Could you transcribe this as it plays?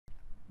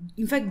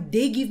in fact,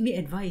 they give me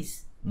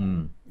advice.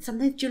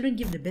 Sometimes children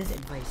give the best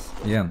advice.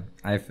 Yeah,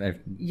 I've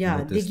Yeah,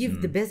 they noticed.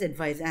 give the best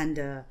advice,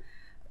 and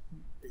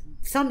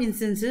some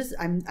instances,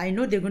 I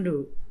know they're going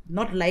to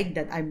not like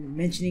that I'm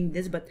mentioning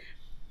this, but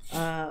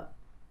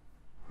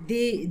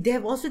they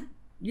have also,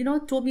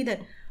 told me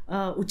that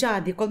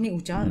Ucha, they call me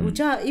Ucha.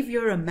 Ucha, if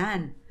you're a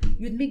man,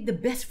 you'd make the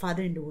best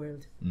father in the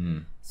world.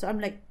 So I'm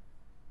like,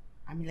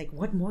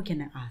 what more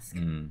can I ask?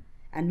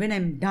 And when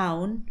I'm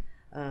down,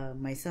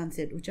 my son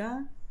said,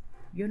 Ucha,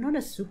 you're not a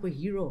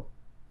superhero.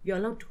 You're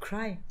allowed to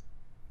cry.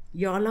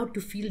 You're allowed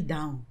to feel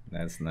down.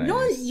 That's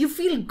nice. You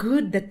feel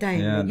good that time.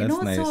 Yeah,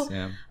 that's nice. So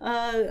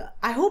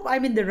I hope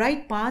I'm in the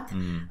right path,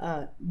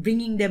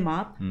 bringing them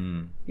up.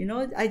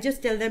 I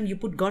just tell them, you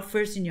put God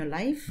first in your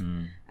life,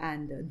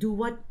 and do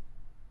what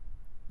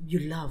you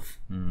love.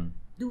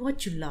 Do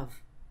what you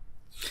love.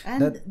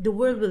 And the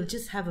world will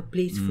just have a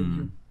place for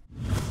you.